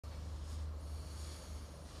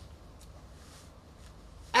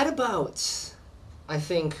about, I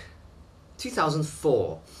think,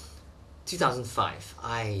 2004, 2005,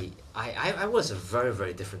 I was a very,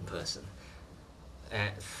 very different person.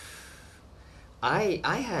 And I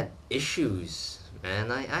had issues,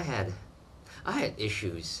 man. I had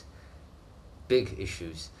issues, big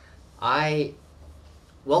issues.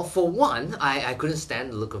 Well, for one, I couldn't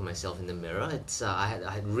stand the look of myself in the mirror. I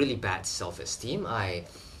had really bad self-esteem. I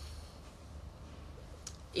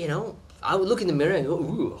would look in the mirror and go,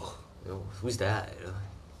 ooh, who's that?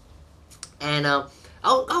 And I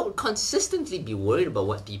would consistently be worried about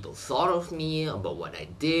what people thought of me, about what I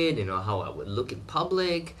did, how I would look in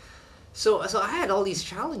public. So I had all these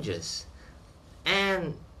challenges,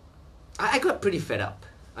 and I got pretty fed up.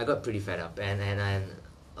 And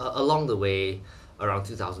along the way, around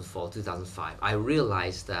 2004, 2005, I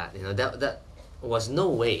realized that that was no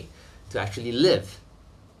way to actually live.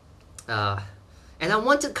 And I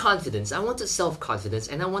wanted confidence, I wanted self-confidence,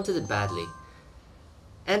 and I wanted it badly.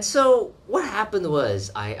 And so what happened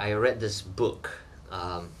was I read this book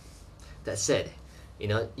that said,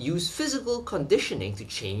 use physical conditioning to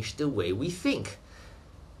change the way we think.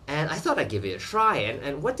 And I thought I'd give it a try.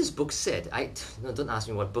 And what this book said, don't ask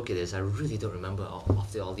me what book it is. I really don't remember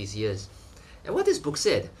after all these years. And what this book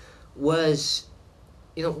said was,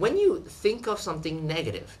 when you think of something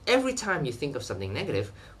negative, every time you think of something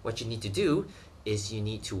negative, what you need to do is you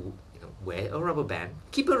need to wear a rubber band,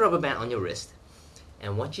 keep a rubber band on your wrist.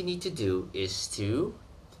 And what you need to do is to,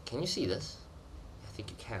 can you see this? I think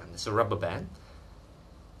you can. It's a rubber band.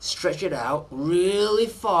 Stretch it out really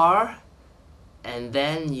far, and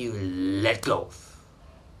then you let go.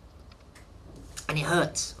 And it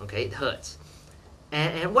hurts, okay? It hurts.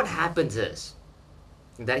 And what happens is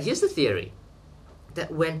that here's the theory, that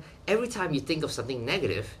when every time you think of something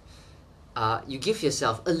negative, you give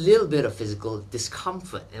yourself a little bit of physical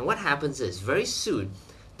discomfort. And what happens is very soon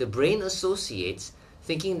the brain associates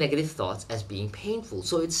thinking negative thoughts as being painful.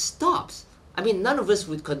 So it stops. I mean, none of us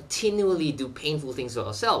would continually do painful things to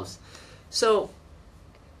ourselves.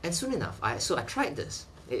 And soon enough, I tried this.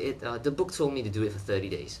 The book told me to do it for 30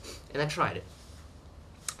 days. And I tried it.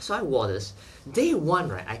 So I wore this. Day one,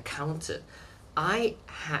 right, I counted. I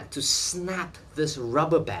had to snap this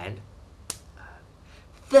rubber band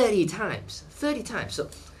 30 times. 30 times. So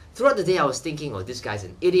throughout the day, I was thinking, oh, this guy's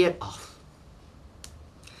an idiot.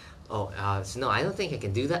 So no, I don't think I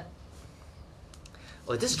can do that.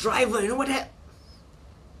 Or this driver, what the heck?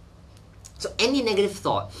 So any negative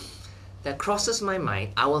thought that crosses my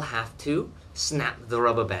mind, I will have to snap the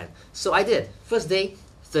rubber band. So I did. First day,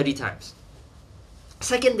 30 times.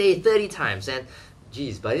 Second day, 30 times. And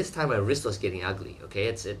geez, by this time my wrist was getting ugly, okay?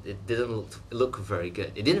 It didn't look very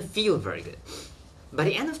good. It didn't feel very good. By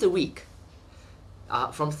the end of the week,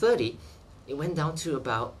 from 30, it went down to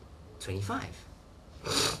about 25.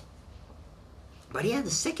 By the end of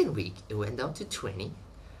the second week, it went down to 20.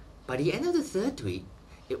 By the end of the third week,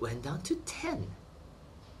 it went down to 10.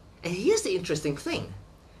 And here's the interesting thing.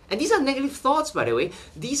 And these are negative thoughts, by the way.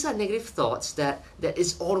 These are negative thoughts that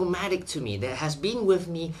is automatic to me, that has been with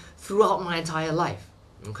me throughout my entire life.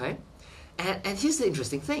 Okay? And here's the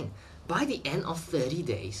interesting thing. By the end of 30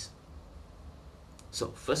 days, so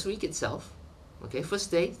first week itself, okay,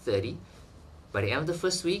 first day, 30. By the end of the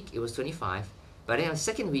first week, it was 25. By the end of the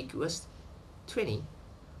second week, it was 20.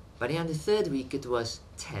 By the end of the third week, it was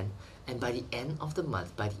 10. And by the end of the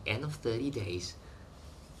month, by the end of 30 days,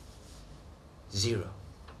 0.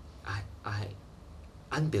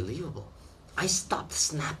 Unbelievable. I stopped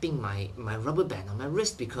snapping my rubber band on my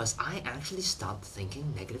wrist because I actually stopped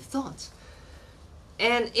thinking negative thoughts.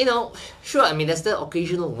 And, sure, I mean, there's the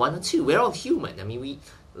occasional one or two. We're all human. I mean,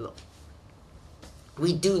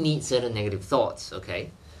 we do need certain negative thoughts,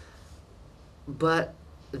 okay? But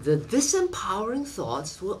the disempowering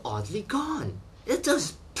thoughts were oddly gone. It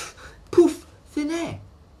just poof, thin air.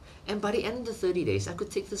 And by the end of the 30 days, I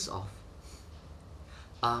could take this off.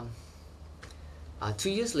 2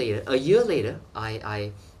 years later, a year later,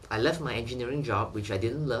 I left my engineering job, which I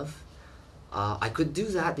didn't love. I could do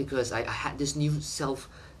that because I had this new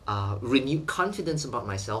renewed confidence about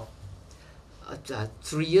myself.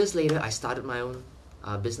 3 years later, I started my own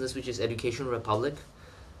business, which is Education Republic.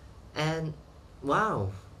 And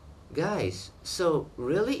wow, guys, so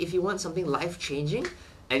really, if you want something life-changing,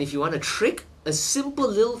 and if you want a trick, a simple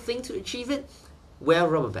little thing to achieve it, wear a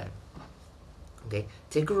rubber band. Okay,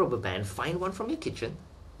 take a rubber band, find one from your kitchen,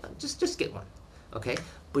 just get one, okay?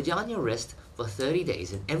 Put it on your wrist for 30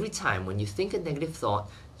 days, and every time when you think a negative thought,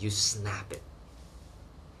 you snap it.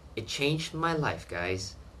 It changed my life,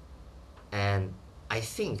 guys, and I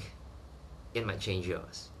think it might change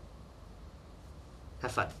yours.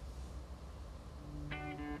 Have fun.